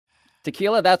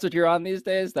Tequila, that's what you're on these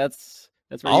days? That's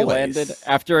where Always. you landed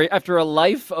after a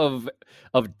life of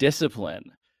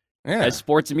discipline. Yeah. As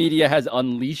sports media has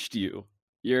unleashed you.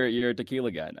 You're a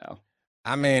tequila guy now.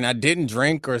 I mean, I didn't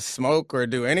drink or smoke or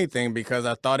do anything because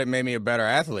I thought it made me a better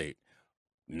athlete.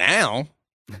 Now,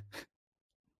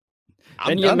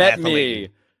 then you met me.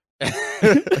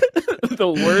 The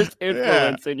worst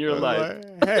influence in your life.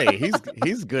 Like, hey,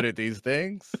 he's good at these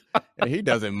things, and he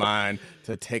doesn't mind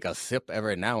to take a sip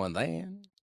every now and then.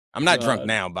 I'm not drunk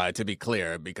now, to be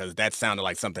clear, because that sounded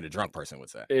like something a drunk person would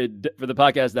say. For the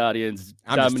podcast audience,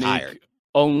 I'm Dominique just tired.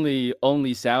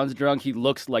 Only sounds drunk. He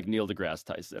looks like Neil deGrasse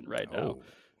Tyson right now.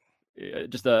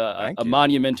 Just a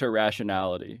monument to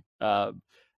rationality.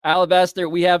 Alabaster,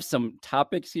 we have some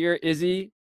topics here.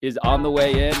 Izzy is on the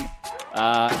way in.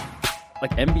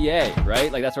 Like NBA,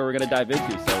 right? Like that's what we're gonna dive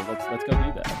into. So let's go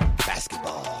do that.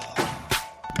 Basketball.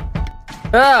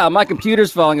 My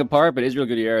computer's falling apart, but Israel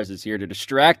Gutierrez is here to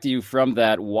distract you from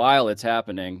that while it's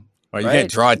happening. Well, you can't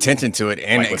draw attention to it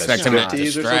and expect him to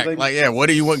distract. Like, what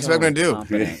do you expect him to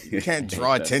do? You can't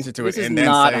draw attention to it and then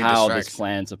say This is not how distract. this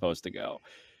plan's supposed to go.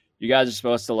 You guys are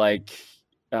supposed to I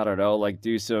don't know,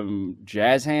 do some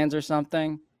jazz hands or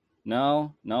something.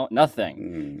 No,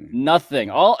 nothing. Nothing.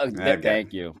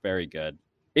 Thank you. Very good.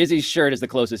 Izzy's shirt is the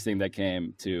closest thing that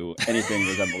came to anything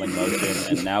resembling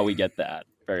motion, and now we get that.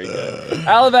 Very good.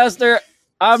 Alabaster,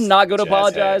 I'm not going to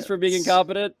apologize for being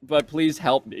incompetent, but please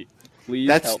help me.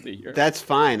 Help me here. That's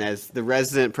fine. As the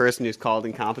resident person who's called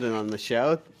incompetent on the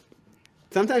show,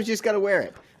 sometimes you just got to wear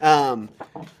it.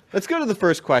 Let's go to the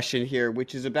first question here,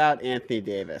 which is about Anthony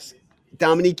Davis.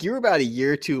 Dominique, you were about a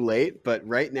year too late, but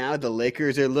right now the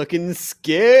Lakers are looking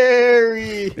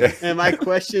scary. And my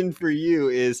question for you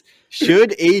is,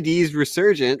 should AD's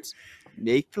resurgence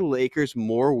make the Lakers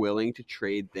more willing to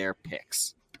trade their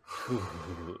picks?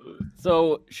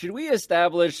 So should we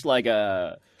establish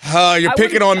a... You're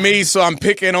picking on me, so I'm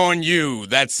picking on you.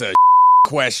 That's a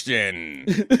question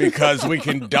because we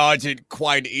can dodge it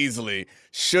quite easily.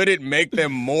 Should it make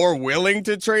them more willing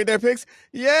to trade their picks?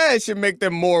 Yeah, it should make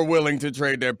them more willing to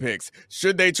trade their picks.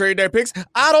 Should they trade their picks?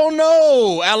 I don't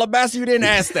know. Alabaster, you didn't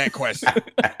ask that question.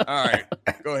 All right,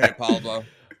 go ahead, Pablo.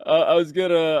 I was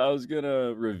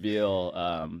gonna reveal.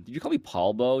 Did you call me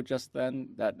Paulbo just then?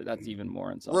 That's even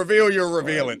more insulting. Reveal your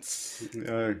revealance.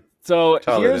 So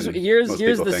here's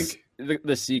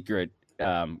the secret,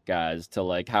 guys,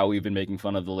 to how we've been making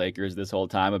fun of the Lakers this whole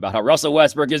time about how Russell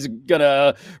Westbrook is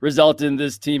gonna result in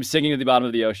this team sinking to the bottom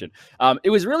of the ocean. It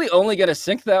was really only gonna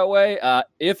sink that way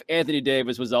if Anthony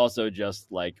Davis was also just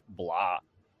blah.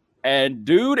 And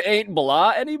dude ain't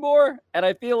blah anymore. And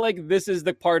I feel like this is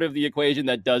the part of the equation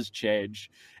that does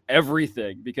change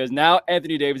everything, because now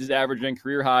Anthony Davis is averaging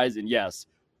career highs in, yes,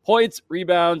 points,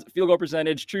 rebounds, field goal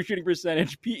percentage, true shooting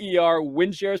percentage, PER,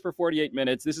 win shares per 48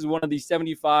 minutes. This is one of the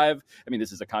 75. I mean,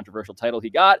 this is a controversial title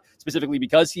he got specifically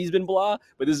because he's been blah,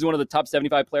 but this is one of the top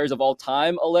 75 players of all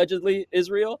time, allegedly,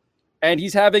 Israel. And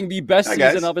he's having the best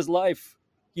season of his life.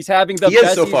 He's having the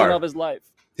best season of his life.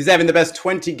 He's having the best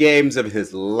 20 games of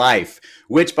his life,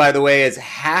 which, by the way, is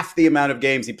half the amount of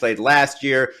games he played last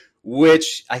year,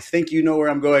 which I think you know where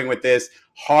I'm going with this.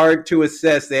 Hard to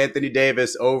assess Anthony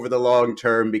Davis over the long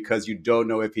term because you don't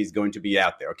know if he's going to be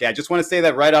out there. Okay, I just want to say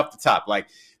that right off the top.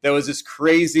 There was this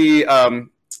crazy,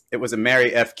 it was a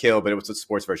Mary F. Kill, but it was a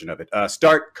sports version of it.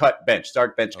 Start, bench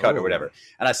cut or whatever.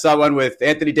 And I saw one with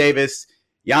Anthony Davis,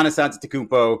 Giannis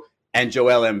Antetokounmpo, and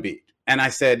Joel Embiid. And I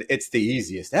said, it's the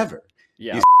easiest ever.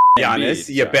 Yeah, you Giannis,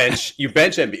 you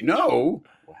bench Embiid. No.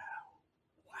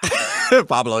 Wow.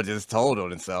 Pablo just told on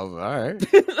himself. All right.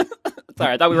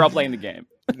 Sorry, I thought we were all playing the game.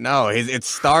 No, it's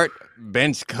start,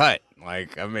 bench, cut.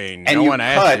 No one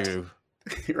asked you.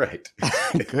 Right.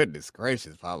 Goodness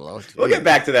gracious, Pablo. Jeez. We'll get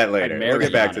back to that later. We'll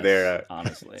get back to there.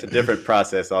 Honestly, it's a different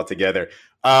process altogether.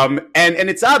 And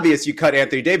it's obvious you cut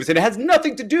Anthony Davis, and it has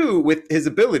nothing to do with his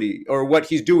ability or what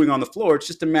he's doing on the floor. It's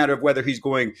just a matter of whether he's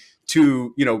going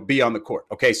to, be on the court.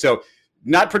 Okay, so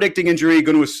not predicting injury,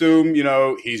 going to assume,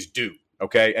 he's due.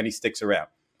 Okay, and he sticks around.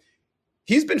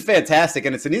 He's been fantastic,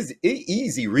 and it's an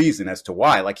easy reason as to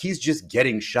why. He's just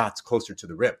getting shots closer to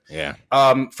the rim. Yeah.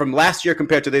 From last year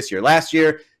compared to this year. Last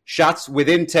year, shots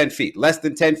within 10 feet. Less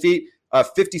than 10 feet,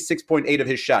 56.8 of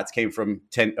his shots came from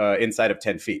inside of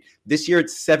 10 feet. This year,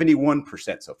 it's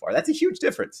 71% so far. That's a huge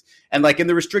difference. And in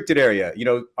the restricted area,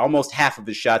 almost half of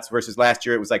his shots versus last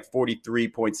year, it was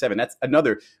 43.7. That's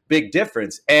another big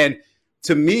difference. And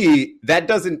to me, that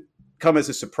doesn't come as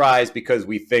a surprise because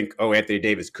we think, Anthony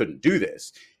Davis couldn't do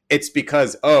this. It's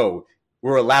because,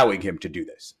 we're allowing him to do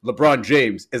this. LeBron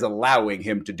James is allowing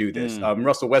him to do this.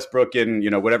 Russell Westbrook, in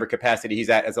whatever capacity he's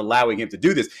at, is allowing him to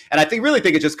do this. And I really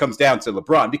think it just comes down to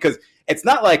LeBron, because it's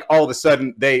not like all of a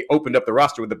sudden they opened up the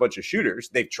roster with a bunch of shooters.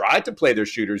 They've tried to play their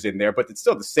shooters in there, but it's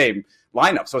still the same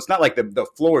lineup. So it's not like the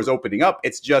floor is opening up.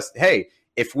 It's just, hey,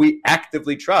 if we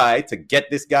actively try to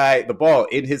get this guy the ball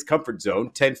in his comfort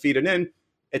zone, 10 feet and in,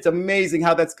 it's amazing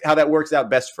how that works out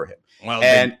best for him. Well,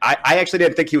 and I actually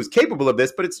didn't think he was capable of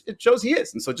this, but it shows he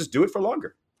is. And so just do it for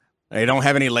longer. They don't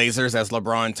have any lasers, as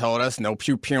LeBron told us. No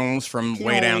pew-pews from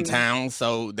way downtown.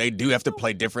 So they do have to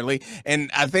play differently. And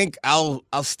I think I'll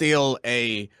steal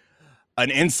an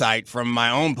insight from my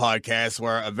own podcast,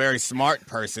 where a very smart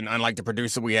person, unlike the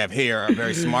producer we have here, a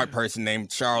very smart person named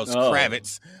Charles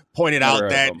Kravitz, pointed out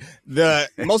that the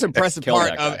most impressive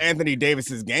part of Anthony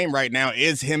Davis's game right now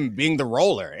is him being the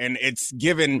roller. And it's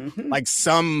given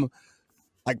some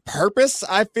purpose,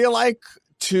 I feel like,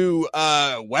 to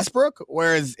Westbrook,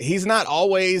 whereas he's not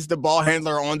always the ball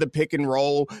handler on the pick and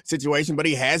roll situation, but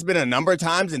he has been a number of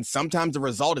times. And sometimes the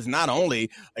result is not only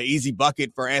an easy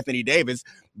bucket for Anthony Davis,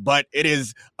 but it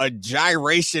is a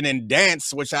gyration and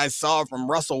dance, which I saw from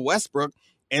Russell Westbrook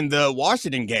in the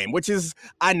Washington game, which is,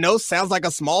 I know sounds like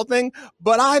a small thing,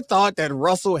 but I thought that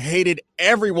Russell hated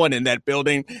everyone in that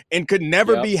building and could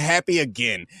never be happy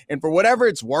again. And for whatever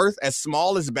it's worth, as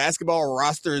small as basketball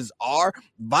rosters are,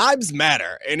 vibes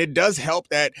matter. And it does help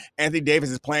that Anthony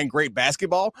Davis is playing great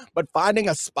basketball, but finding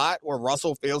a spot where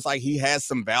Russell feels like he has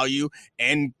some value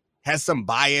and has some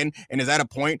buy-in and is at a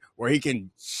point where he can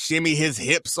shimmy his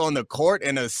hips on the court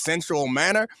in a sensual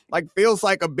manner, feels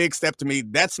like a big step to me.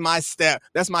 That's my stat.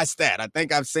 I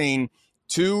think I've seen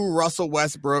 2 Russell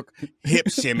Westbrook hip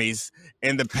shimmies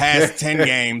in the past 10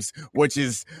 games, which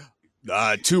is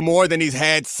 2 more than he's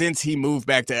had since he moved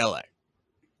back to LA.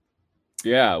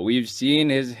 Yeah, we've seen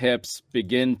his hips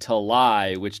begin to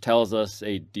lie, which tells us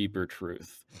a deeper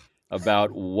truth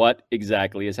about what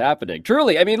exactly is happening.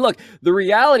 Truly, I mean, look, the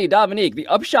reality, Dominique, the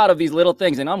upshot of these little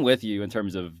things, and I'm with you in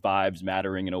terms of vibes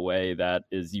mattering in a way that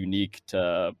is unique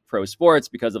to pro sports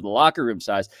because of the locker room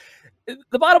size.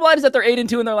 The bottom line is that they're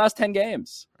 8-2 in their last 10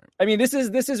 games. I mean, this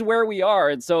is where we are.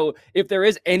 And so if there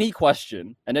is any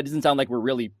question, and it doesn't sound like we're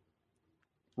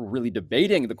really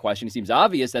debating the question, it seems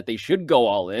obvious that they should go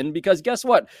all in, because guess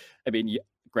what? I mean,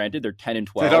 granted, they're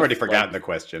 10-12. I'd already forgotten the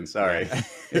question. Sorry.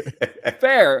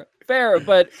 Fair,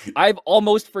 but I've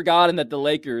almost forgotten that the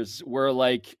Lakers were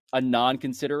a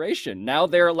non-consideration. Now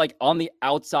they're on the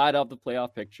outside of the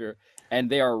playoff picture, and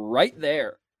they are right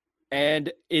there.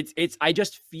 And I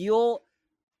just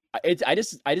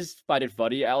find it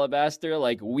funny, Alabaster.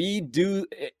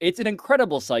 It's an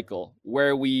incredible cycle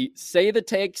where we say the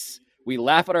takes, we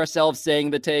laugh at ourselves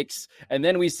saying the takes, and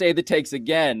then we say the takes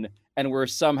again. And we're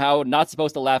somehow not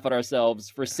supposed to laugh at ourselves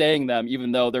for saying them,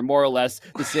 even though they're more or less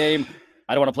the same.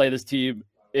 I don't want to play this team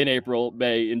in April,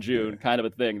 May, and June kind of a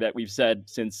thing that we've said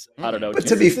since, I don't know. But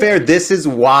to be fair, this is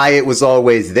why it was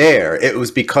always there. It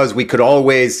was because we could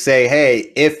always say,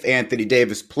 hey, if Anthony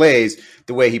Davis plays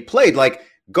the way he played,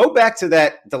 go back to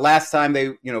the last time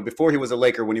they, before he was a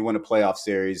Laker, when he won a playoff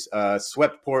series,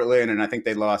 swept Portland, and I think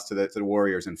they lost to the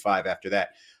Warriors in 5 after that.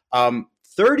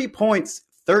 30 points,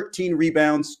 13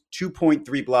 rebounds,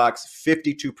 2.3 blocks,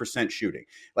 52% shooting.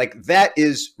 That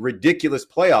is ridiculous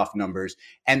playoff numbers.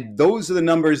 And those are the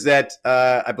numbers that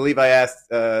I believe I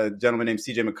asked a gentleman named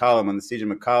CJ McCollum on the CJ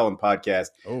McCollum podcast,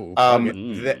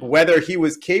 whether he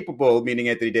was capable, meaning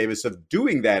Anthony Davis, of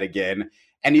doing that again.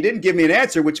 And he didn't give me an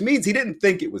answer, which means he didn't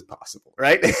think it was possible,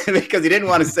 right? Because he didn't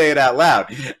want to say it out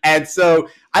loud. And so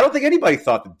I don't think anybody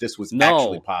thought that this was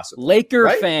actually possible. Laker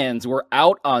fans were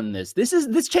out on this.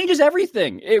 This changes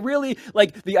everything. It really,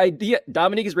 the idea,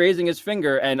 Dominique is raising his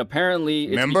finger, and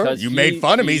apparently it's because you made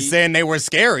fun of me saying they were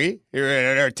scary.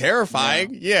 They're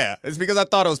terrifying. Yeah, it's because I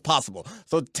thought it was possible.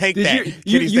 So take that. Can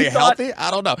he stay healthy?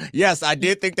 I don't know. Yes, I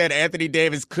did think that Anthony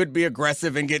Davis could be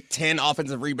aggressive and get 10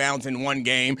 offensive rebounds in one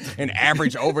game and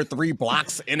average over 3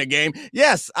 blocks in a game.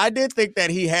 Yes, I did think that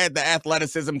he had the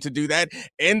athleticism to do that,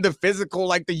 and the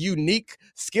physical, the unique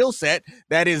skill set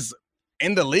that is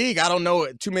in the league. I don't know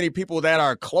too many people that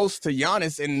are close to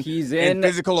Giannis in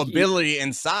physical ability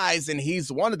and size, and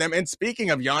he's one of them. And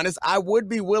speaking of Giannis, I would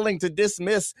be willing to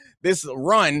dismiss this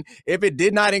run if it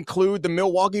did not include the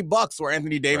Milwaukee Bucks, where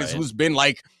Anthony Davis, who's been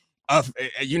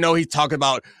he's talking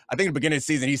about, I think at the beginning of the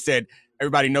season, he said,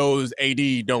 everybody knows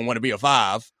AD don't want to be a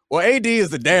 5. Well, AD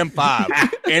is the damn 5,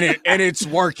 and it's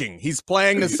working. He's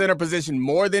playing the center position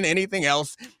more than anything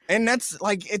else, and that's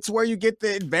it's where you get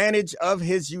the advantage of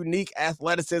his unique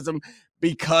athleticism,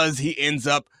 because he ends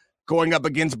up going up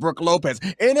against Brook Lopez.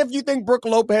 And if you think Brook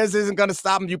Lopez isn't going to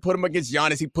stop him, you put him against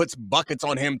Giannis. He puts buckets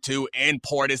on him too, and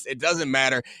Portis. It doesn't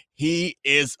matter. He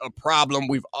is a problem.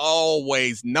 We've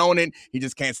always known it. He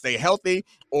just can't stay healthy,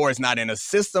 or is not in a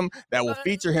system that will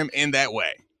feature him in that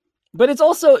way. But it's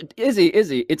also, Izzy,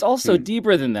 it's also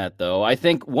deeper than that, though. I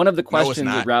think one of the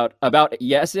questions about,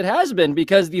 yes, it has been,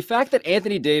 because the fact that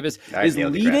Anthony Davis is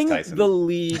leading the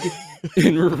league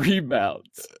in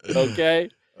rebounds, okay?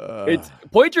 It's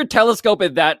point your telescope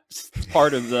at that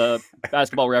part of the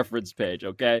Basketball Reference page,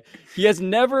 okay? He has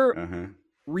never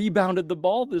rebounded the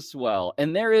ball this well.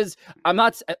 And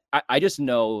I just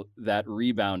know that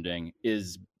rebounding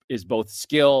is both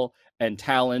skill and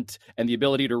talent and the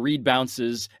ability to read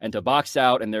bounces and to box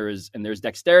out, and there's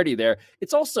dexterity there.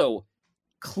 It's also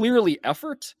clearly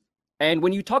effort. And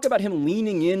when you talk about him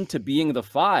leaning into being the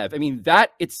 5, I mean,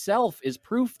 that itself is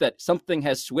proof that something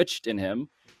has switched in him,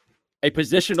 a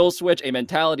positional switch, a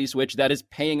mentality switch that is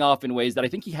paying off in ways that I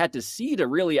think he had to see to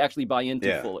really actually buy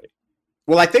into fully.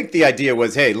 Well, I think the idea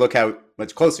was, hey, look how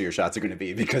much closer your shots are going to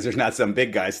be, because there's not some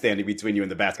big guy standing between you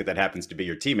and the basket that happens to be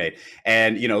your teammate.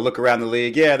 And, look around the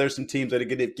league. Yeah, there's some teams that are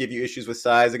going to give you issues with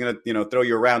size. They're going to, throw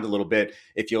you around a little bit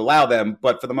if you allow them.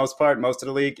 But for the most part, most of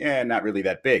the league, not really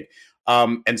that big.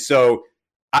 And so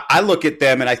I look at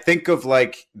them and I think of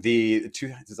like this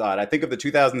is odd. I think of the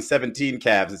 2017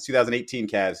 Cavs, the 2018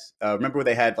 Cavs. Remember when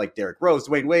they had like Derrick Rose,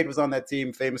 Dwayne Wade was on that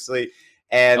team famously.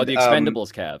 And the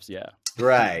Expendables Cavs, yeah.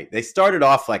 Right. They started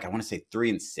off like, I want to say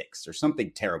 3-6 or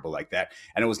something terrible like that.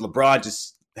 And it was LeBron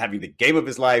just having the game of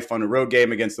his life on a road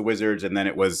game against the Wizards. And then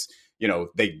it was,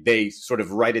 they sort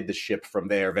of righted the ship from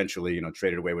there, eventually,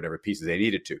 traded away whatever pieces they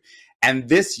needed to. And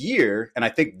this year, and I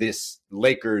think this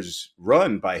Lakers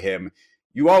run by him,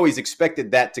 you always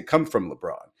expected that to come from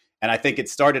LeBron. And I think it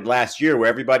started last year where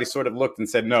everybody sort of looked and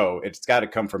said, no, it's got to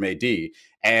come from AD.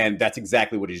 And that's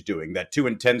exactly what he's doing. That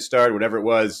 2-10 start, whatever it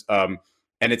was.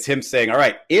 And it's him saying, all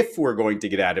right, if we're going to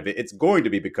get out of it, it's going to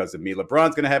be because of me.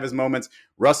 LeBron's going to have his moments.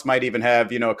 Russ might even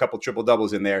have, a couple triple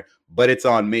doubles in there, but it's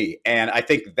on me. And I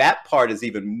think that part is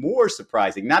even more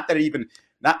surprising. Not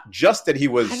just that he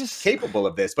was capable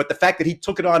of this, but the fact that he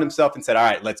took it on himself and said, all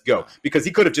right, let's go. Because he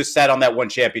could have just sat on that one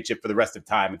championship for the rest of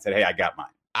time and said, hey, I got mine.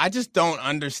 I just don't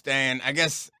understand, I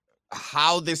guess,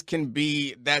 how this can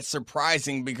be that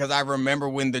surprising, because I remember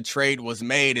when the trade was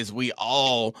made, as we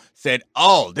all said,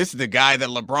 oh, this is the guy that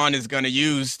LeBron is going to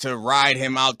use to ride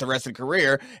him out the rest of the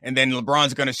career. And then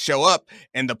LeBron's going to show up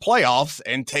in the playoffs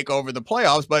and take over the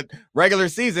playoffs. But regular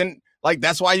season, like,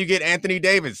 that's why you get Anthony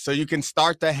Davis, so you can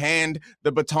start to hand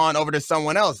the baton over to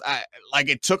someone else.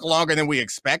 It took longer than we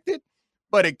expected,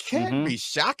 but it can't be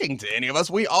shocking to any of us.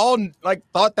 We all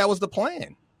thought that was the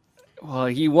plan. Well,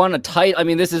 he won a title. I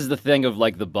mean, this is the thing of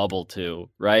the bubble too,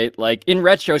 right? Like, in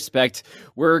retrospect,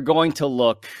 we're going to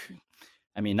look,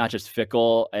 not just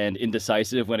fickle and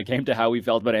indecisive when it came to how we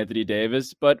felt about Anthony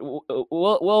Davis, but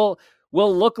we'll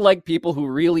look like people who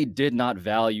really did not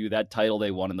value that title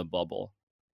they won in the bubble.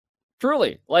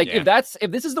 Truly,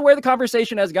 if this is the way the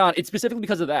conversation has gone, it's specifically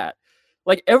because of that.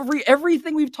 Like,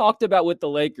 everything we've talked about with the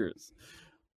Lakers,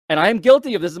 and I am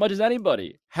guilty of this as much as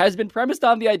anybody, has been premised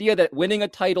on the idea that winning a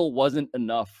title wasn't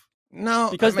enough. No,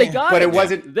 because they got but it.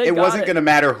 It wasn't going to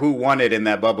matter who won it in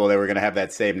that bubble. They were going to have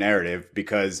that same narrative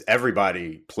because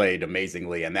everybody played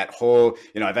amazingly. And that whole,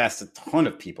 I've asked a ton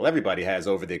of people, everybody has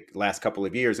over the last couple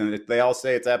of years, and they all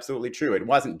say it's absolutely true. It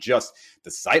wasn't just the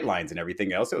sightlines and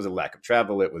everything else. It was a lack of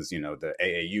travel. It was, the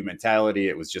AAU mentality.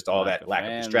 It was just all that lack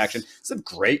of distraction. Some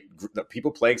great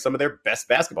people playing some of their best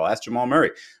basketball. Ask Jamal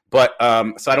Murray. But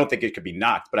so I don't think it could be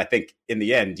knocked. But I think in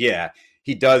the end, yeah.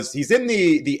 He does. He's in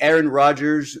the Aaron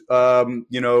Rodgers,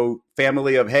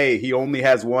 family of, hey, he only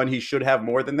has one. He should have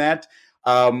more than that.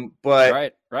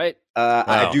 But right.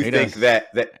 I do think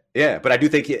but I do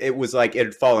think it was like it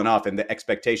had fallen off and the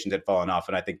expectations had fallen off.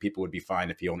 And I think people would be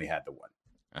fine if he only had the one.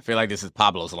 I feel like this is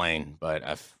Pablo's lane, but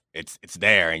it's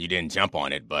there and you didn't jump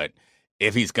on it. But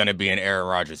if he's going to be in Aaron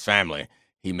Rodgers' family,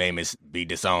 he may be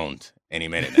disowned any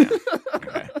minute now.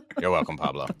 Okay. You're welcome,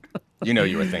 Pablo. You know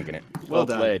you were thinking it. Well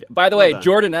played. By the way,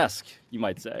 Jordan-esque, you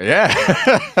might say. Yeah.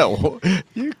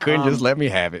 You couldn't just let me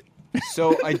have it.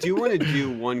 So I do want to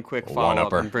do one quick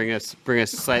follow-up and bring us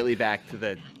slightly back to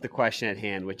the question at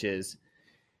hand, which is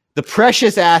the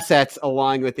precious assets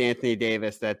along with Anthony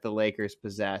Davis that the Lakers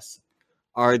possess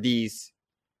are these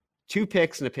 2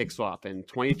 picks and a pick swap in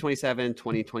 2027,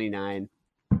 2029.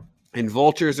 And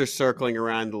vultures are circling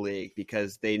around the league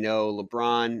because they know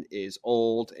LeBron is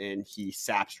old and he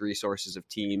saps resources of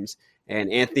teams. And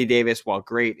Anthony Davis, while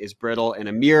great, is brittle. And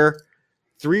a mere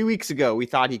 3 weeks ago, we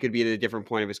thought he could be at a different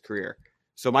point of his career.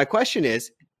 So my question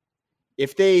is,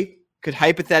 if they could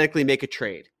hypothetically make a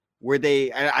trade where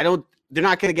they're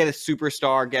not going to get a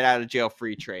superstar get out of jail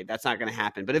free trade. That's not going to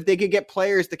happen. But if they could get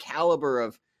players the caliber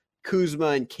of Kuzma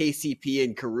and KCP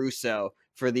and Caruso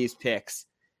for these picks,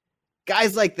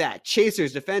 guys like that,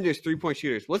 chasers, defenders, 3-point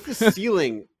shooters, what's the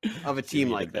ceiling of a team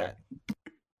like that?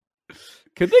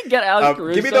 Could they get Alex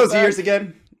Caruso give me those back? years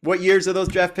again. What years are those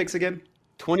draft picks again?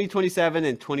 2027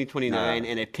 and 2029,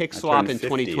 and a pick swap in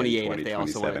 2028 if they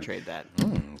also want to trade that.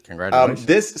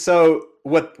 Congratulations.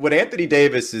 What Anthony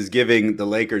Davis is giving the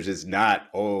Lakers is not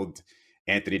old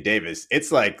Anthony Davis.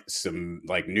 It's like some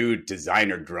new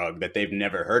designer drug that they've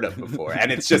never heard of before,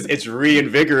 and it's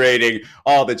reinvigorating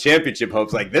all the championship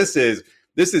hopes. Like this is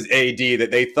AD that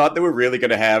they thought they were really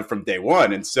going to have from day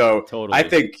one, and so totally. I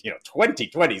think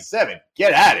 2027,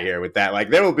 get out of here with that. Like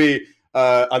there will be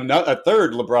a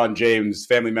third LeBron James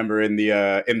family member in the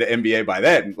NBA by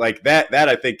then. Like that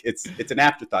I think it's an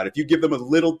afterthought. If you give them a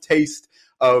little taste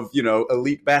of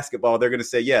elite basketball, they're going to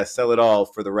say yes, sell it all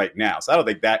for the right now. So I don't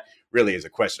think that really is a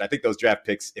question. I think those draft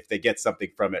picks, if they get something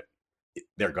from it,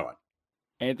 they're gone.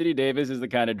 Anthony Davis is the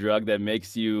kind of drug that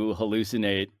makes you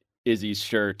hallucinate Izzy's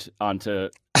shirt onto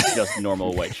just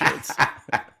normal white shirts.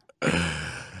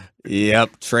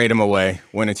 Yep, trade him away,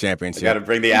 win a championship. I got to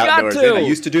bring the outdoors in. I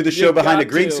used to do the show in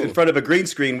front of a green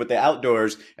screen with the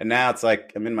outdoors, and now it's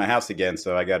like I'm in my house again,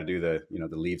 so I got to do the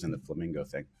the leaves and the flamingo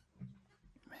thing.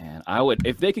 Man, I would,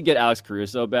 if they could get Alex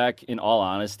Caruso back, in all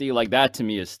honesty, like that to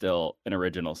me is still an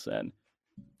original sin.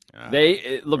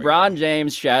 LeBron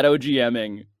James shadow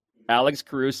GMing Alex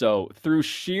Caruso through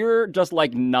sheer just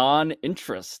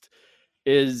non-interest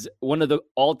is one of the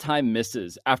all-time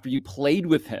misses after you played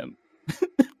with him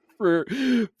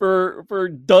for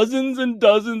dozens and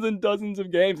dozens and dozens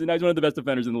of games, and now he's one of the best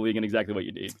defenders in the league and exactly what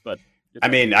you need. But I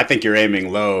mean, I think you're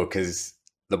aiming low because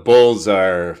the Bulls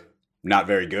are not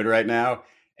very good right now.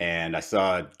 And I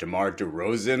saw DeMar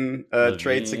DeRozan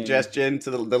trade suggestion to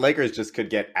the Lakers. Just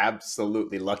could get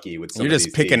absolutely lucky with some. You're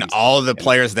just picking teams. All the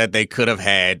players that they could have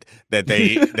had that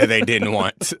they didn't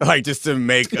want, just to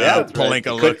make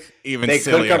Pelinka look even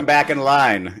sillier. They could come back in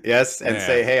line, yes, and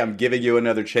say, "Hey, I'm giving you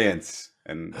another chance,"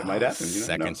 and it might happen.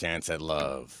 Second chance at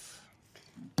love.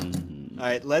 All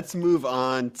right, let's move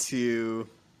on to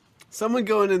someone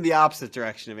going in the opposite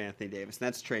direction of Anthony Davis, and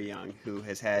that's Trae Young, who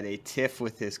has had a tiff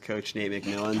with his coach, Nate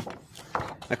McMillan.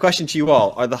 My question to you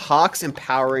all, are the Hawks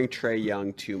empowering Trae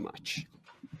Young too much?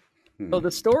 So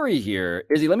the story here,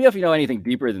 Izzy, let me know if you know anything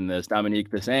deeper than this, Dominique,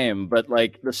 the same. But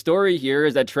the story here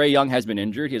is that Trae Young has been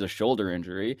injured. He has a shoulder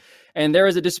injury. And there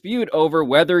is a dispute over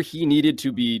whether he needed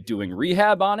to be doing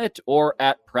rehab on it or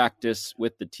at practice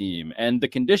with the team. And the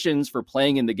conditions for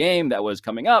playing in the game that was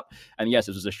coming up, and yes,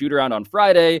 this was a shoot around on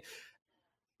Friday,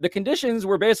 the conditions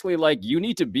were basically you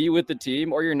need to be with the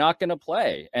team or you're not going to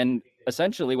play. And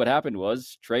essentially what happened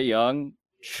was Trae Young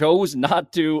chose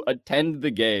not to attend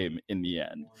the game in the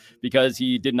end because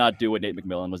he did not do what Nate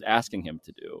McMillan was asking him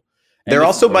to do. And there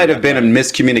also might have been a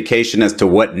miscommunication as to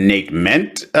what Nate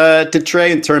meant to Trae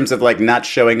in terms of not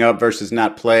showing up versus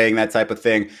not playing, that type of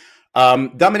thing.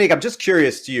 Dominique, I'm just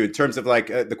curious to you in terms of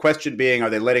the question being, are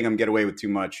they letting him get away with too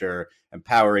much or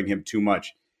empowering him too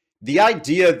much? The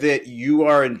idea that you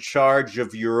are in charge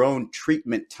of your own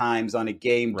treatment times on a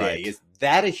game day, is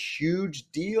that a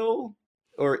huge deal?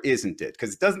 Or isn't it?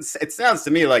 Because it sounds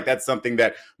to me like that's something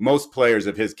that most players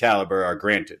of his caliber are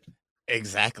granted.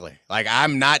 Exactly.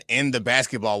 I'm not in the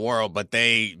basketball world, but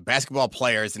basketball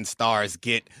players and stars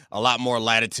get a lot more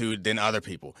latitude than other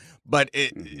people. But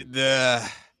the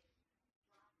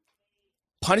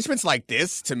punishments like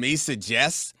this to me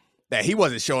suggests that he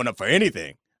wasn't showing up for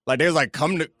anything. They was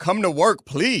come to work,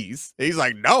 please. He's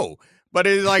like, no. But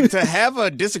it's to have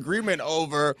a disagreement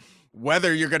over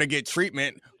whether you're going to get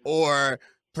treatment or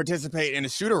participate in a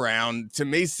shoot around, to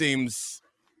me seems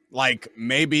like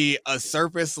maybe a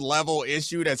surface level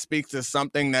issue that speaks to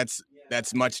something that's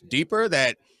much deeper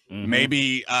that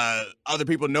maybe other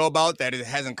people know about that it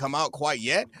hasn't come out quite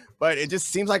yet. But it just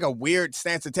seems like a weird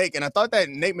stance to take. And I thought that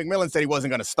Nate McMillan said he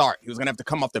wasn't going to start. He was going to have to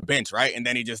come off the bench, right? And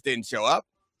then he just didn't show up.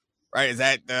 Right? Is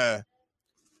that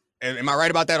am I right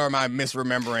about that, or am I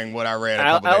misremembering what I read a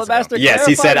couple days ago? Yes,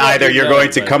 he said either you're going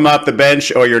to come off the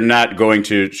bench or you're not going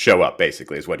to show up,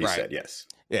 basically, is what he said, yes.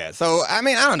 Yeah, so, I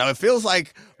mean, I don't know. It feels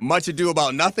like much ado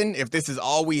about nothing. If this is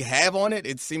all we have on it,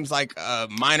 it seems like a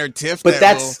minor tiff. But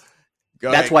that's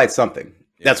why it's something.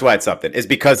 Yeah. That's why it's something. It's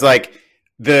because,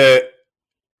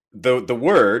 the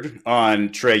word on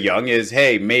Trae Young is,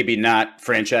 hey, maybe not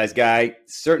franchise guy.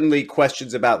 Certainly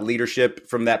questions about leadership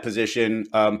from that position.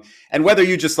 And whether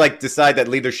you just like decide that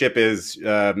leadership is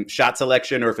shot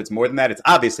selection or if it's more than that, it's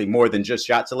obviously more than just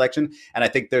shot selection. And I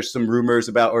think there's some rumors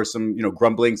about, or some,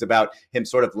 grumblings about him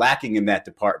sort of lacking in that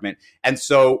department. And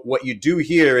so what you do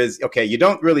here is, okay, you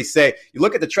don't really say, you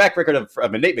look at the track record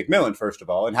of Nate McMillan, first of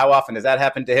all, and how often has that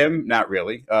happened to him? Not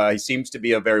really. He seems to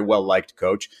be a very well-liked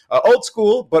coach. Old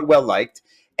school, but well-liked.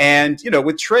 And,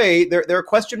 with Trae, there are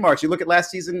question marks. You look at last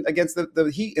season against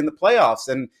the Heat in the playoffs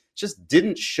and just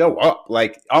didn't show up.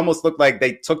 Like, almost looked like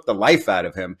they took the life out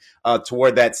of him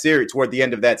toward the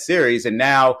end of that series. And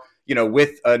now,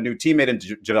 with a new teammate in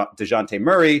DeJounte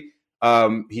Murray,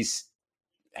 he's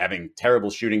having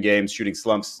terrible shooting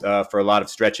slumps for a lot of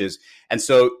stretches. And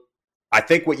so I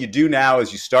think what you do now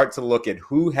is you start to look at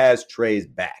who has Trae's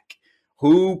back.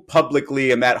 Who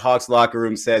publicly in that Hawks locker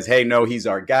room says, hey, no, he's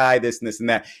our guy, this and this and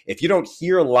that. If you don't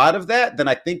hear a lot of that, then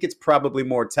I think it's probably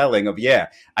more telling of,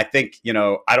 I think,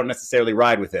 I don't necessarily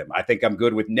ride with him. I think I'm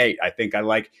good with Nate. I think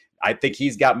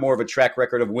he's got more of a track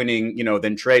record of winning,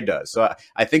 than Trae does. So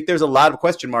I think there's a lot of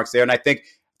question marks there. And I think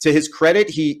to his credit,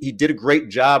 he did a great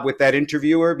job with that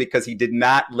interviewer because he did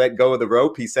not let go of the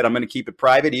rope. He said, I'm going to keep it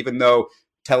private, even though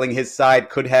telling his side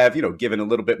could have, given a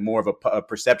little bit more of a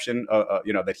perception,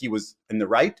 that he was in the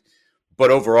right.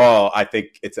 But overall, I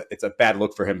think it's a bad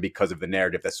look for him because of the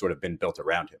narrative that's sort of been built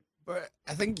around him. But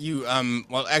I think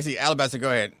actually, Alabaster, go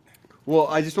ahead. Well,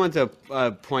 I just wanted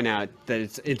to point out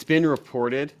that it's been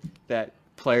reported that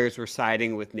players were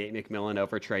siding with Nate McMillan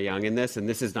over Trae Young in this, and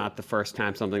this is not the first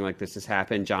time something like this has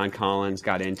happened. John Collins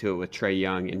got into it with Trae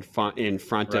Young in front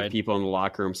of people in the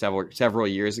locker room several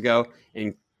years ago,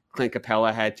 and Clint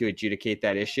Capella had to adjudicate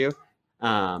that issue,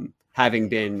 having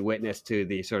been witness to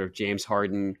the sort of James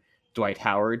Harden, Dwight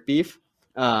Howard beef.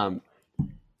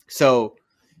 So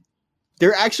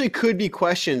there actually could be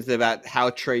questions about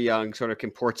how Trae Young sort of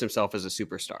comports himself as a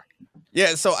superstar.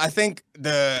 Yeah, so I think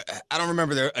I don't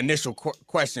remember the initial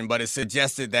question, but it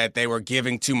suggested that they were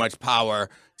giving too much power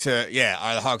are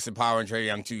the Hawks empowering Trae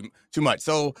Young too much?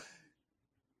 So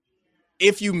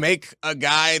if you make a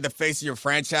guy the face of your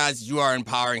franchise, you are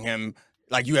empowering him,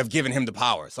 like you have given him the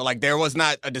power. So like there was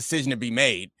not a decision to be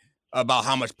made about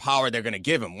how much power they're going to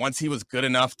give him. Once he was good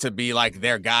enough to be like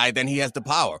their guy, then he has the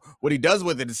power. What he does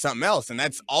with it is something else. And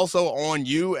that's also on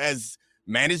you as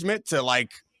management to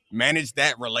like manage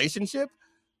that relationship.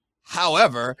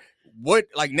 However,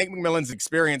 Nick McMillan's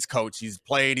experienced coach, he's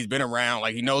played, he's been around,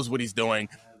 like he knows what he's doing.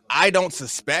 I don't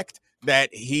suspect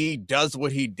that he does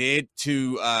what he did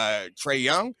to Trae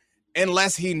Young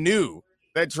unless he knew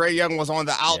that Trae Young was on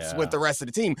the outs with the rest of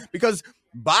the team. Because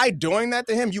by doing that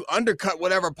to him, you undercut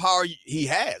whatever power he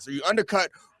has, or you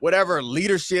undercut whatever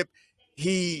leadership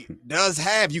he does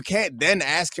have. You can't then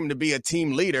ask him to be a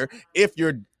team leader if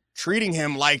you're treating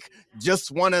him like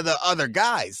just one of the other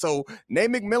guys. So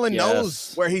Nate McMillan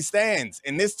knows where he stands.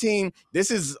 And this team, this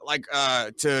is like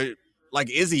to like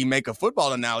Izzy make a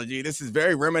football analogy, this is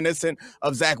very reminiscent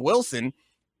of Zach Wilson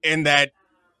in that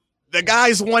the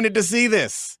guys wanted to see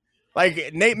this.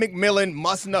 Like Nate McMillan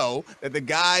must know that the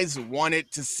guys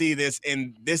wanted to see this,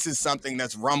 and this is something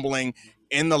that's rumbling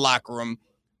in the locker room.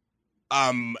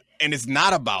 And it's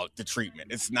not about the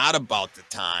treatment. It's not about the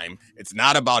time. It's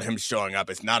not about him showing up.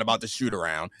 It's not about the shoot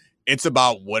around. It's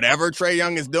about whatever Trae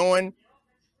Young is doing,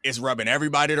 it's rubbing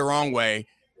everybody the wrong way.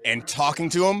 And talking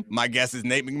to him, my guess is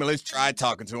Nate McMillan's tried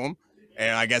talking to him,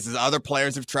 and I guess his other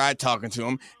players have tried talking to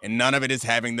him, and none of it is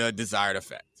having the desired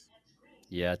effect.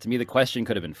 Yeah, to me, the question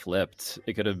could have been flipped.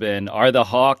 It could have been, are the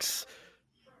Hawks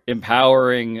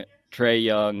empowering Trae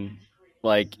Young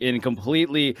like in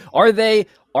completely, are they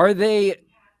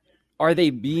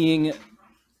being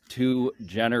too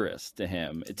generous to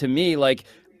him? To me, like,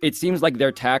 it seems like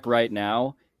their tack right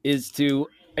now is to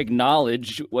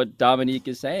acknowledge what Dominique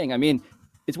is saying. I mean,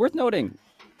 it's worth noting,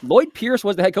 Lloyd Pierce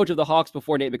was the head coach of the Hawks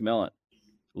before Nate McMillan.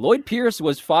 Lloyd Pierce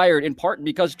was fired in part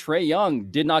because Trae Young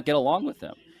did not get along with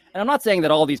him. And I'm not saying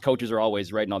that all these coaches are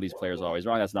always right and all these players are always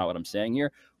wrong. That's not what I'm saying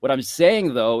here. What I'm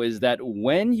saying, though, is that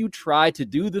when you try to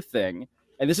do the thing,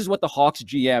 and this is what the Hawks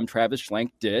GM, Travis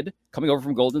Schlenk, did coming over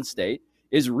from Golden State,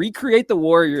 is recreate the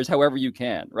Warriors however you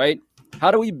can, right? How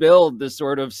do we build this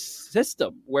sort of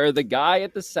system where the guy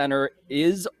at the center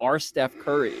is our Steph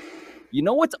Curry? You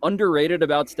know what's underrated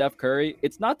about Steph Curry?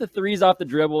 It's not the threes off the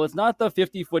dribble. It's not the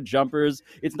 50-foot jumpers.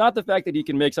 It's not the fact that he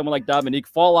can make someone like Dominique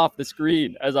fall off the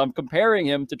screen as I'm comparing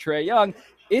him to Trae Young.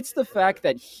 It's the fact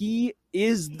that he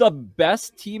is the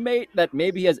best teammate that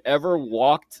maybe has ever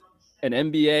walked an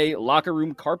NBA locker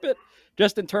room carpet,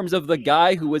 just in terms of the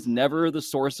guy who was never the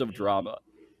source of drama.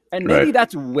 And maybe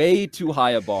that's way too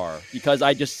high a bar because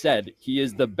I just said he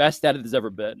is the best at it there's ever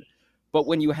been. But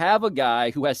when you have a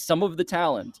guy who has some of the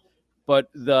talent, but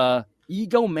the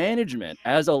ego management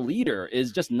as a leader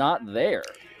is just not there,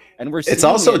 and we're seeing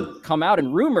it come out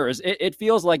in rumors, it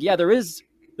feels like, there is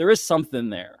something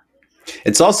there.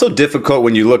 It's also difficult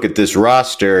when you look at this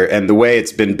roster and the way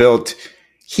it's been built.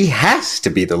 He has to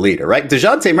be the leader, right?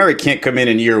 DeJounte Murray can't come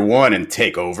in year one and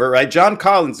take over, right? John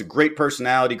Collins, a great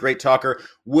personality, great talker,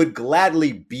 would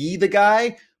gladly be the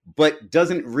guy, but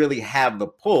doesn't really have the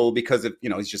pull because of,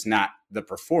 he's just not the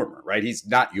performer, right? He's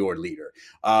not your leader.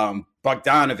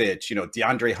 Bogdanovich,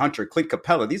 DeAndre Hunter, Clint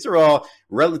Capella, these are all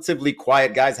relatively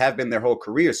quiet guys, have been their whole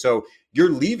career. So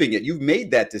you're leaving it. You've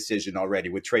made that decision already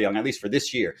with Trae Young, at least for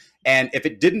this year. And if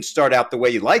it didn't start out the way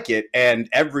you like it and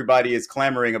everybody is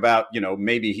clamoring about,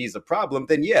 maybe he's a problem,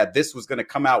 then this was going to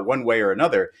come out one way or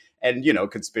another. And,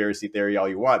 conspiracy theory all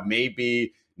you want.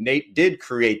 Maybe Nate did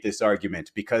create this argument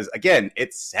because, again,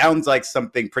 it sounds like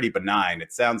something pretty benign.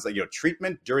 It sounds like,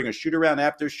 treatment during a shoot-around,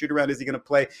 after shoot-around, is he going to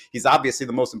play? He's obviously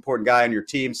the most important guy on your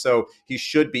team, so he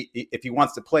should be, if he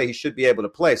wants to play, he should be able to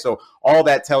play. So all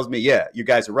that tells me, you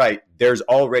guys are right. There's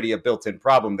already a built-in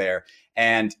problem there,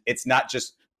 and it's not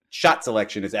just shot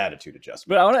selection, is attitude adjustment.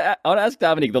 But I want to ask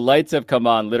Dominique, the lights have come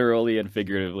on literally and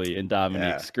figuratively in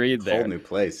Dominique's screen there. Whole new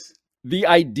place. The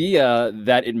idea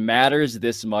that it matters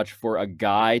this much for a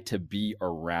guy to be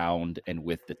around and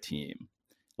with the team,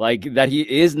 like that he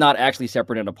is not actually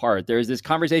separate and apart. There's this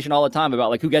conversation all the time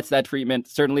about like who gets that treatment.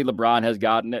 Certainly LeBron has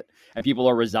gotten it and people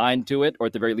are resigned to it, or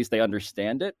at the very least they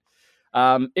understand it.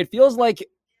 It feels like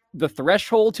the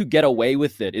threshold to get away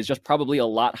with it is just probably a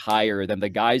lot higher than the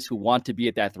guys who want to be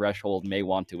at that threshold may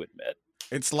want to admit.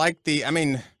 It's like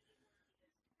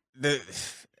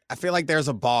I feel like there's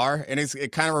a bar, and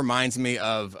it kind of reminds me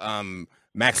of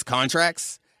max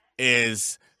contracts.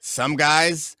 Is some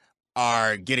guys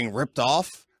are getting ripped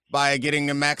off by getting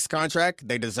a max contract.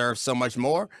 They deserve so much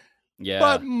more. Yeah.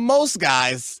 But most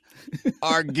guys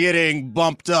are getting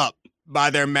bumped up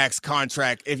by their max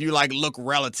contract. If you look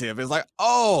relative, it's like,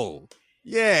 oh,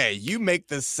 yeah, you make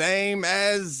the same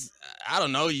as, I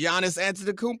don't know, Giannis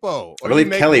Antetokounmpo. I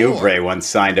believe Kelly Oubre once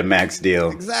signed a max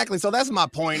deal. Exactly. So that's my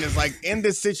point, is in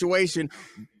this situation,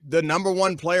 the number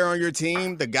one player on your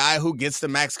team, the guy who gets the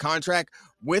max contract,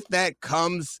 with that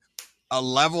comes a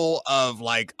level of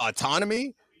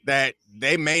autonomy that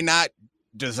they may not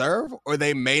deserve, or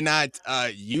they may not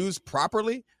use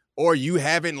properly, or you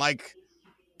haven't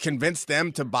convince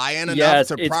them to buy in enough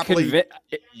to properly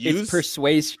use.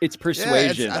 It's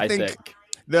persuasion, I think.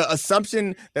 The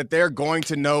assumption that they're going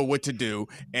to know what to do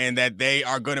and that they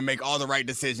are going to make all the right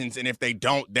decisions, and if they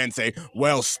don't, then say,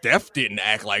 well, Steph didn't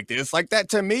act like this. That,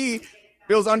 to me,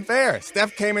 feels unfair.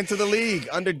 Steph came into the league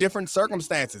under different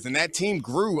circumstances, and that team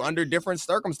grew under different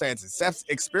circumstances. Steph's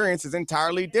experience is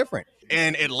entirely different.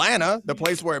 In Atlanta, the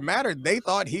place where it mattered, they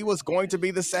thought he was going to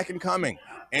be the second coming,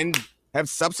 and have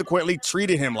subsequently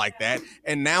treated him like that,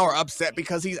 and now are upset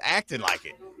because he's acted like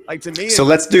it. To me, so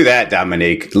let's do that,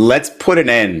 Dominique. Let's put an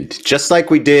end, just like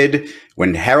we did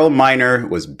when Harold Miner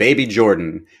was baby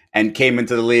Jordan and came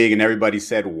into the league, and everybody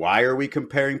said, why are we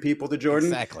comparing people to Jordan?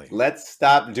 Exactly. Let's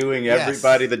stop doing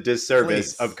everybody the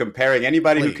disservice of comparing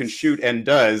anybody who can shoot and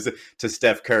does to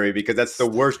Steph Curry, because that's the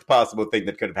worst possible thing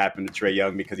that could have happened to Trae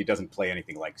Young, because he doesn't play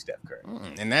anything like Steph Curry.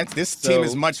 And this team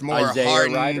is much more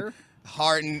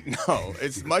Harden. No,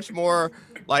 it's much more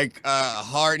like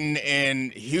Harden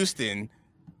in Houston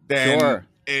than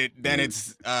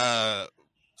it's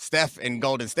Steph in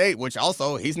Golden State, which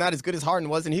also he's not as good as Harden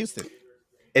was in Houston.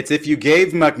 It's if you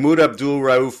gave Mahmoud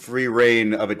Abdul-Rauf free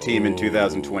reign of a team in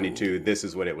 2022, this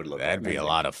is what it would look like. That'd be a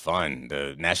lot of fun.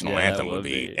 The national anthem would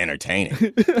be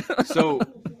entertaining. So,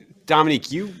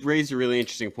 Dominique, you raised a really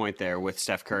interesting point there with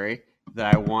Steph Curry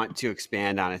that I want to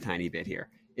expand on a tiny bit here,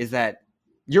 is that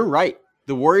you're right.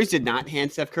 The Warriors did not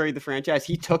hand Steph Curry the franchise.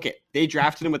 He took it. They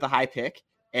drafted him with a high pick,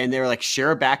 and they were like,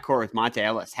 share a backcourt with Monta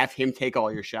Ellis. Have him take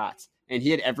all your shots. And he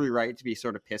had every right to be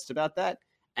sort of pissed about that.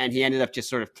 And he ended up just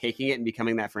sort of taking it and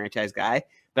becoming that franchise guy.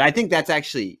 But I think that's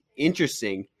actually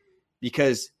interesting,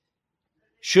 because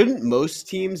shouldn't most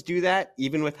teams do that,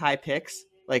 even with high picks?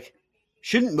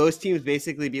 Shouldn't most teams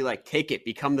basically be like, take it,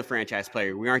 become the franchise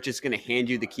player? We aren't just going to hand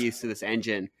you the keys to this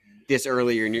engine this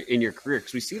earlier in your career,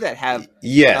 because we see that have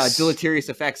deleterious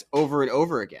effects over and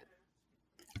over again.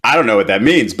 I don't know what that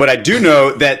means, but I do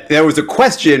know that there was a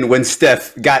question when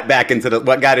Steph got into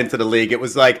the league. It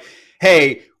was like,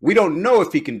 hey, we don't know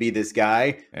if he can be this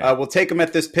guy. We'll take him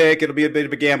at this pick. It'll be a bit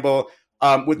of a gamble.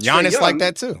 With Giannis Young, like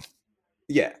that too.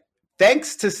 Yeah.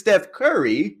 Thanks to Steph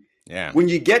Curry, Yeah. When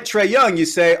you get Trae Young, you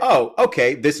say, oh,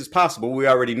 okay, this is possible. We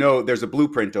already know there's a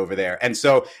blueprint over there. And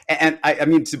so, and I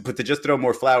mean, to just throw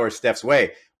more flowers Steph's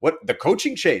way, what the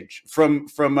coaching change from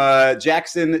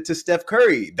Jackson to Steph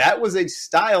Curry, that was a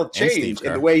style change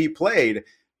in the way he played.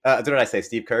 Did I say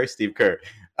Steve Curry? Steve Kerr.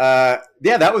 Yeah,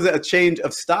 that was a change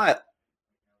of style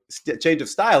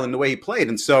in the way he played.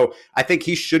 And so I think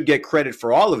he should get credit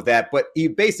for all of that, but he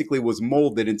basically was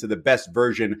molded into the best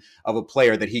version of a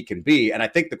player that he can be. And I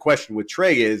think the question with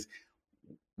Trae is,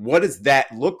 what does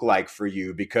that look like for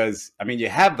you? Because, I mean, you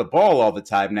have the ball all the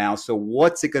time now. So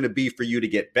what's it going to be for you to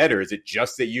get better? Is it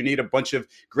just that you need a bunch of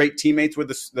great teammates where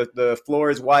the floor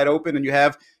is wide open and you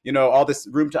have, all this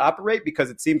room to operate?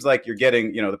 Because it seems like you're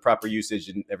getting, the proper usage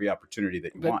in every opportunity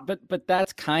that you want. But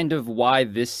that's kind of why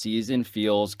this season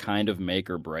feels kind of make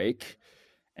or break.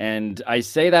 And I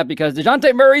say that because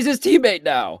DeJounte Murray's his teammate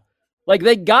now. Like,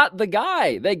 they got the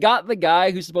guy. They got the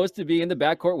guy who's supposed to be in the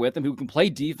backcourt with him, who can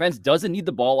play defense, doesn't need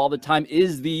the ball all the time,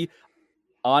 is the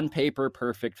on paper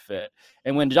perfect fit.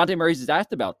 And when DeJounte Murray is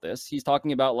asked about this, he's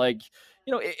talking about, like,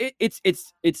 it's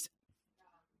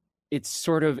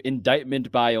sort of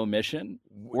indictment by omission,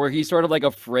 where he's sort of like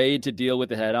afraid to deal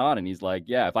with it head on. And he's like,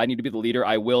 yeah, if I need to be the leader,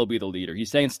 I will be the leader.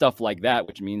 He's saying stuff like that,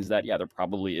 which means that, yeah, there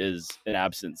probably is an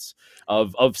absence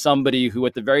of somebody who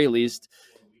at the very least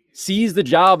sees the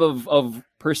job of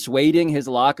persuading his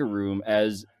locker room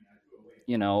as,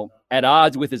 at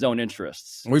odds with his own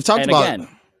interests. We've talked about again,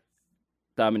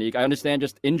 Dominique, I understand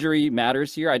just injury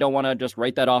matters here. I don't want to just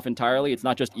write that off entirely. It's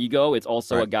not just ego. It's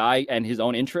also a guy and his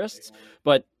own interests.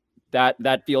 But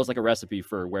that feels like a recipe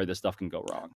for where this stuff can go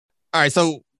wrong. All right.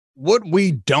 So what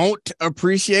we don't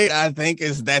appreciate, I think,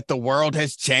 is that the world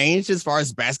has changed as far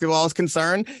as basketball is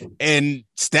concerned. And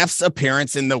Steph's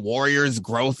appearance in the Warriors'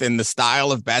 growth and the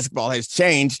style of basketball has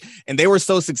changed. And they were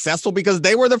so successful because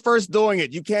they were the first doing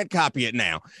it. You can't copy it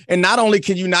now. And not only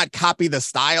can you not copy the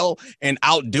style and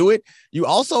outdo it, you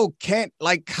also can't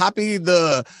copy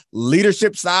the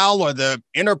leadership style or the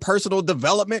interpersonal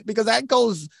development, because that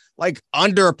goes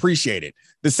underappreciated.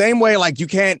 The same way you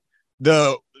can't,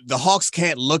 the Hawks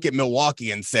can't look at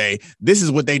Milwaukee and say, this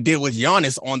is what they did with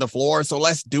Giannis on the floor, so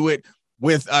let's do it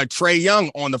with Trae Young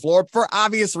on the floor, for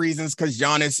obvious reasons, because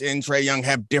Giannis and Trae Young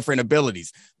have different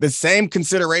abilities. The same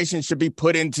consideration should be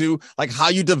put into how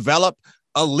you develop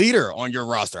a leader on your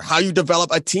roster, how you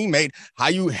develop a teammate, how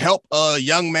you help a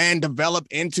young man develop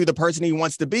into the person he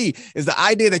wants to be. Is the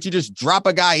idea that you just drop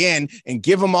a guy in and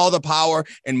give him all the power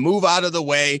and move out of the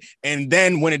way, and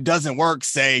then when it doesn't work,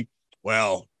 say,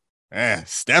 well,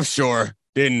 Steph sure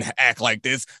didn't act like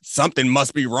this. Something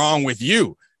must be wrong with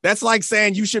you. That's like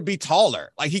saying you should be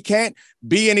taller. He can't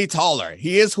be any taller.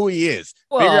 He is who he is.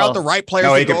 Figure out the right players.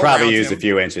 No, he could probably use a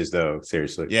few inches, though.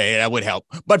 Seriously. Yeah, that would help.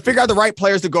 But figure out the right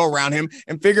players to go around him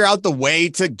and figure out the way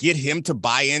to get him to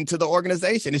buy into the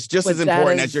organization. It's just as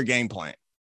important as your game plan.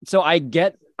 So I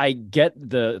get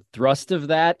the thrust of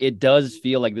that. It does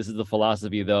feel like this is the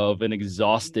philosophy, though, of an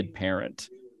exhausted parent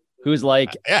who's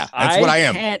like, that's what I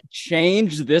am. Can't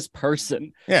change this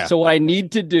person. Yeah. So what I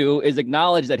need to do is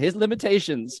acknowledge that his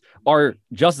limitations are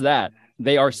just that.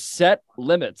 They are set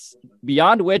limits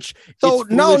beyond which. So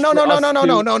no.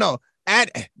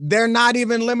 They're not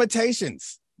even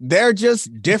limitations. They're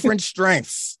just different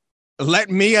strengths. Let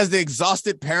me, as the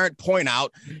exhausted parent, point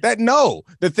out that no,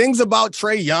 the things about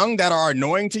Trae Young that are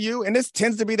annoying to you, and this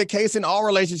tends to be the case in all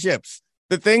relationships,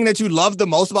 the thing that you love the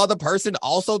most about the person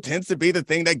also tends to be the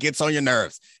thing that gets on your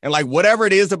nerves. And whatever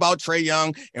it is about Trae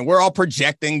Young, and we're all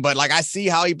projecting, but I see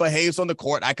how he behaves on the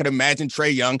court. I could imagine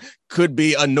Trae Young could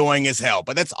be annoying as hell,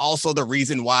 but that's also the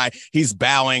reason why he's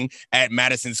bowing at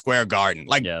Madison Square Garden.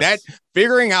 That,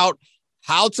 figuring out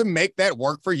how to make that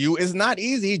work for you is not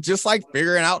easy, just like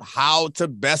figuring out how to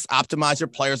best optimize your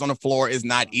players on the floor is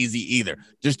not easy either.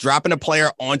 Just dropping a player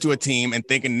onto a team and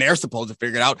thinking they're supposed to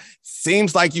figure it out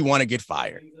seems like you want to get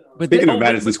fired. But speaking of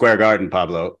Madison Square Garden,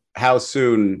 Pablo, how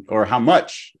soon or how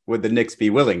much would the Knicks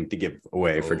be willing to give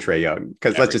away for Trae Young?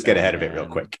 Because let's just get ahead of it real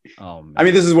quick. Oh, man. I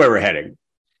mean, this is where we're heading.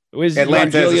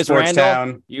 Atlanta is a sports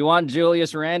town. You want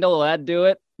Julius Randle? Will that do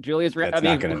it? Julius Randle.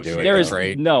 That's not going to do it. There is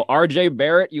no RJ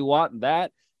Barrett. You want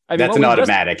that? That's an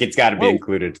automatic. It's got to be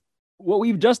included. What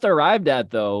we've just arrived at,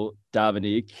 though,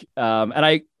 Dominique, and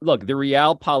the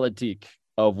realpolitik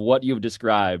of what you've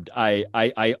described,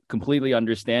 I completely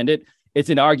understand it. It's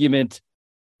an argument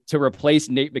to replace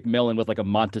Nate McMillan with a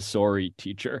Montessori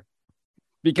teacher,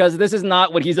 because this is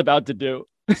not what he's about to do.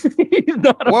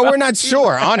 Well, we're not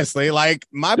sure, honestly. Like,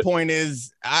 my point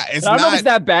is, I don't know if it's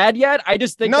that bad yet. I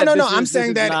just think no. I'm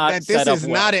saying that this is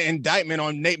not an indictment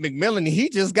on Nate McMillan. He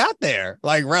just got there,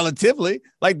 like, relatively.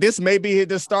 Like, this may be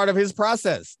the start of his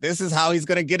process. This is how he's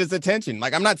going to get his attention.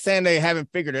 Like, I'm not saying they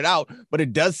haven't figured it out, but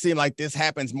it does seem like this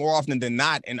happens more often than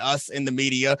not. And us in the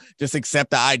media just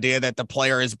accept the idea that the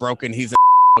player is broken. He's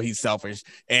selfish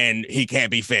and he can't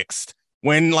be fixed.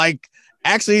 When, like,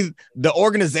 actually, the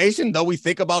organization, though we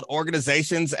think about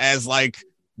organizations as like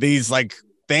these like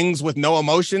things with no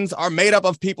emotions, are made up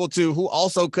of people too who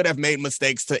also could have made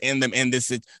mistakes to end them in this,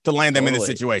 to land them in this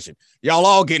situation. Y'all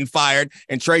all getting fired,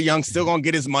 and Trae Young's still gonna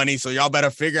get his money. So y'all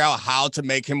better figure out how to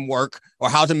make him work, or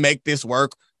how to make this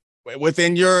work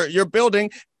within your building,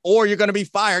 or you're gonna be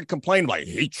fired. Complain like,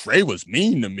 hey, Trae was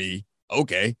mean to me.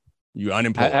 Okay, you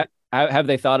unemployed. Have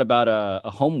they thought about a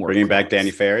homework? Bringing back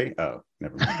Danny Ferry? Oh,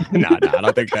 never mind. No, I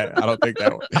don't think that.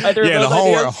 Yeah,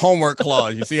 the homework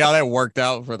clause. You see how that worked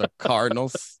out for the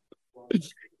Cardinals? All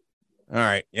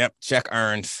right. Yep. Check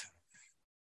earned.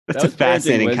 That's a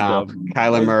fascinating comp.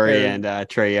 Kyler Murray and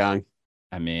Trae Young.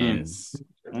 I mean,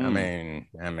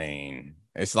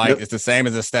 it's like it's the same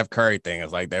as the Steph Curry thing.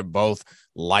 It's like they're both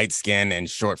light skinned and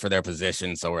short for their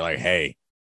position. So we're like, hey,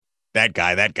 that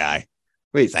guy.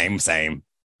 Wait, same.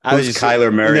 Who's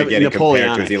Kyler Murray getting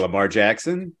compared to? Is he Lamar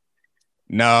Jackson?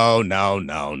 No.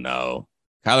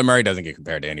 Kyler Murray doesn't get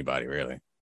compared to anybody, really.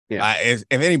 Yeah. If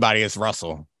anybody, it's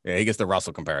Russell. Yeah, he gets the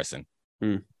Russell comparison.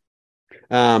 All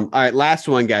right, last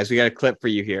one, guys. We got a clip for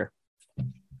you here.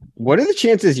 What are the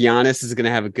chances Giannis is going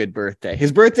to have a good birthday?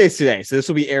 His birthday's today, so this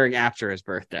will be airing after his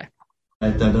birthday. I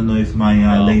don't know if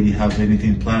my lady has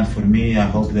anything planned for me. I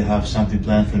hope they have something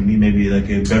planned for me. Maybe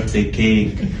like a birthday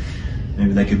cake.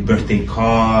 Maybe like a birthday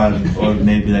card, or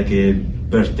maybe like a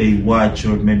birthday watch,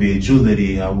 or maybe a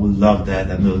jewelry. I would love that.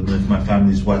 I don't know if my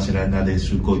family is watching right now. They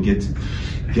should go get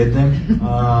them.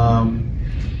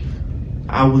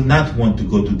 I will not want to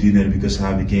go to dinner because I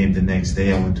have a game the next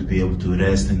day. I want to be able to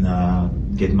rest and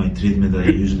get my treatment that I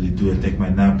usually do, and take my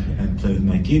nap and play with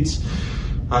my kids.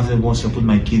 After once I put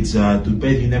my kids to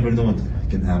bed, you never know what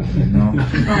can happen, you know?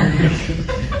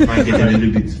 Might get a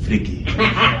little bit freaky.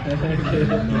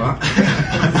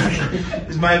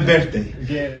 It's my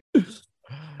birthday.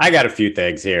 I got a few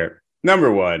things here. Number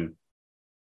one,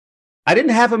 I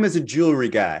didn't have him as a jewelry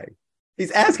guy.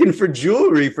 He's asking for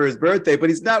jewelry for his birthday, but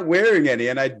he's not wearing any.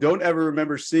 And I don't ever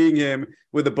remember seeing him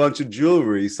with a bunch of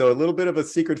jewelry. So a little bit of a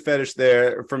secret fetish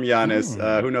there from Giannis.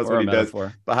 Who knows what he does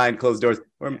behind closed doors.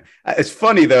 It's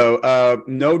funny, though.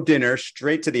 No dinner,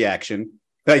 straight to the action.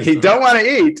 Like, he don't want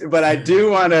to eat, but I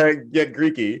do want to get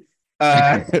Greeky.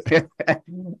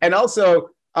 And also,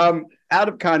 out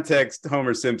of context,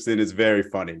 Homer Simpson is very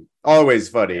funny. Always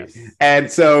funny. Yes.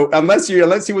 And so unless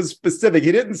he was specific,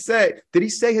 he didn't say, did he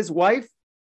say his wife?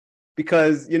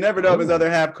 Because you never know if his other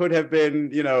half could have been,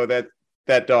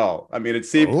 that doll. I mean, it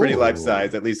seemed pretty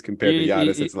life-size, at least compared to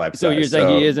Giannis, it's life-size. So you're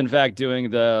saying he is, in fact,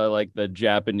 doing the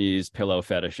Japanese pillow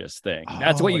fetishist thing.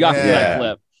 That's what you got from that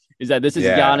clip. Is that this is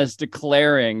Giannis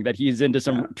declaring that he's into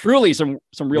some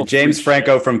real James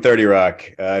Franco from 30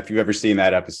 Rock, if you've ever seen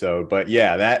that episode. But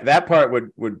yeah, that part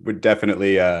would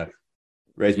definitely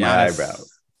raise my eyebrow.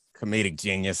 Comedic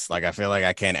genius. Like, I feel like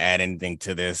I can't add anything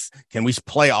to this. Can we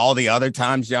play all the other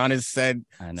times Giannis said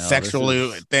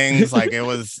sexual things? Like, it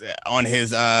was on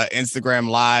his Instagram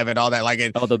live and all that. Like,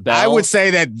 I would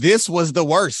say that this was the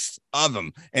worst of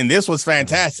them, and this was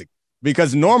fantastic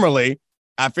because normally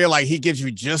I feel like he gives you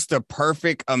just the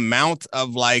perfect amount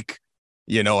of, like,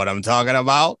 you know what I'm talking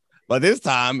about. But this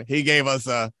time he gave us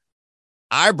a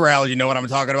eyebrow, you know what I'm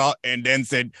talking about, and then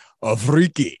said a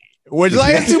freaky, which is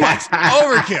like too much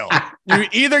overkill. You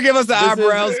either give us the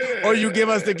eyebrows or you give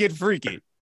us the get freaky.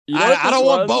 I don't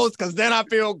want both, because then I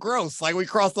feel gross. Like, we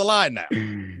crossed the line now.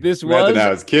 Imagine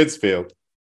how his kids feel.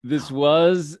 This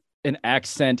was an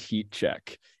accent heat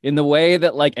check. In the way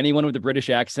that, like, anyone with a British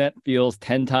accent feels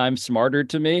 10 times smarter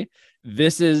to me,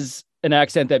 this is an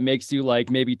accent that makes you,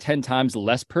 like, maybe 10 times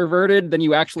less perverted than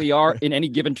you actually are in any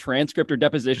given transcript or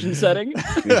deposition setting.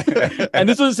 And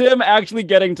this was him actually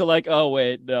getting to, like, oh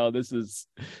wait, no, this is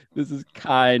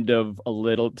kind of a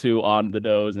little too on the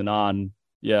nose and on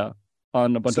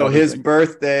a bunch of his things.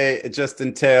 Birthday just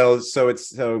entails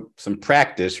some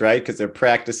practice, right? Because they're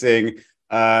practicing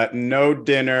no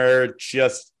dinner,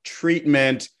 just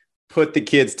treatment, put the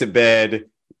kids to bed,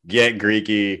 get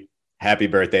Greeky, happy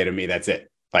birthday to me. That's it.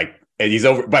 Like, and he's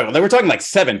over. But we're talking like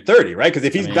 7:30, right? Because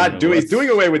if he's he's doing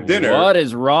away with dinner. What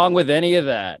is wrong with any of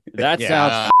that? That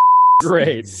sounds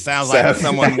great. Sounds like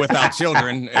someone without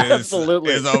children is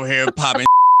over here popping.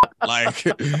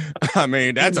 Like, I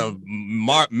mean, that's a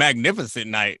magnificent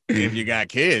night if you got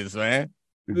kids, man.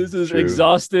 This is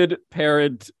exhausted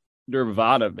parent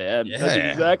Nirvana, man. Yeah.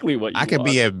 That's exactly what you I could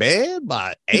want. be in bed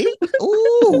by 8.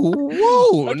 Ooh,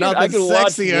 whoa. Nothing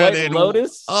sexier than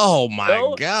Lotus. Oh,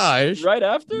 my gosh. Right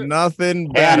after?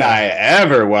 Nothing better. Can I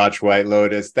ever watch White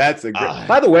Lotus? That's a great.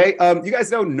 By the way, you guys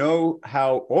don't know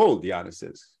how old Giannis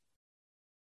is.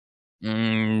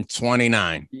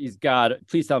 29. He's got,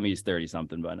 please tell me he's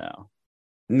 30-something by now.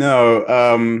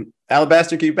 No.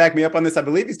 Alabaster, can you back me up on this? I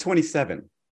believe he's 27.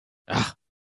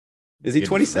 Is he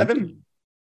 27?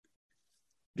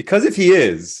 Because if he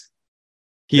is,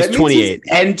 he's 28.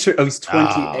 He's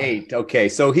 28. Okay,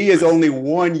 so he is only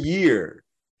 1 year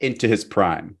into his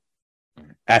prime,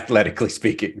 athletically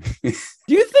speaking. Do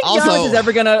you think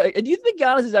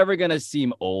Giannis is ever gonna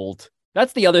seem old?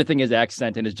 That's the other thing. His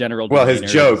accent and his general. Well, his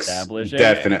jokes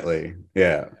definitely.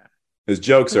 Yeah. His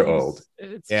jokes are old.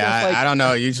 I don't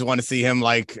know. You just want to see him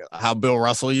like how Bill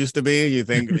Russell used to be. You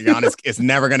think Giannis is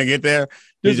never going to get there?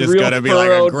 He's just going to be like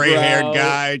a gray-haired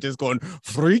guy just going,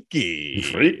 freaky.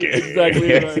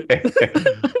 Exactly right.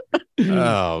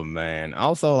 Oh, man.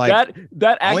 Also, like,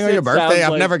 that only on your birthday,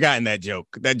 I've never gotten that joke.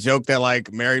 That joke that,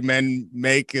 like, married men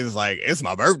make is like, it's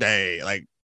my birthday. Like,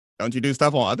 don't you do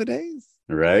stuff on other days?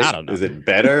 Right? I don't know. Is it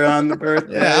better on the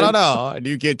birthday? Yeah, I don't know. Do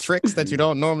you get tricks that you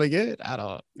don't normally get? I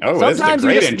don't. Oh, that's a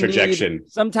great interjection.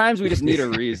 Sometimes we just need a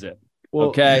reason.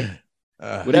 Okay.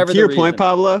 Whatever. To your point,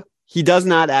 Pablo, he does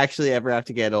not actually ever have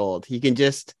to get old. He can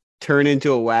just turn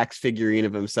into a wax figurine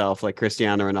of himself like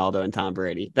Cristiano Ronaldo and Tom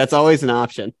Brady. That's always an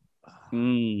option.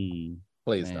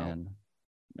 Please don't.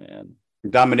 Man.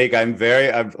 Dominique, I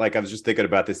was just thinking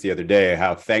about this the other day,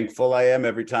 how thankful I am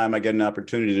every time I get an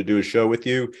opportunity to do a show with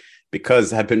you,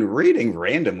 because I've been reading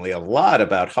randomly a lot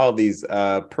about how these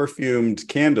perfumed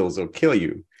candles will kill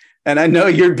you. And I know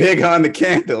you're big on the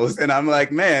candles. And I'm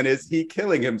like, man, is he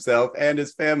killing himself and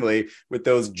his family with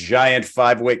those giant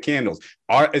 5-wick candles?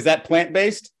 Is that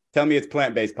plant-based? Tell me it's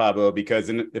plant-based, Pablo, because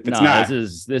if it's not,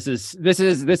 this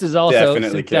is also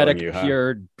synthetic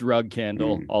pure drug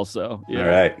candle. Also, yeah. All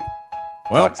right.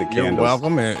 Well, you're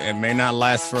welcome. It may not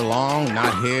last for long,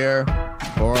 not here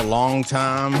for a long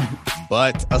time,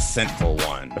 but a scentful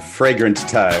one. A fragrant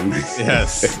time.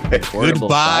 Yes.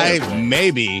 Goodbye,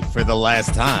 maybe for the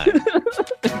last time.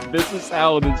 This is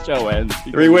how this show ends.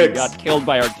 3 wicks. We got killed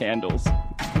by our candles.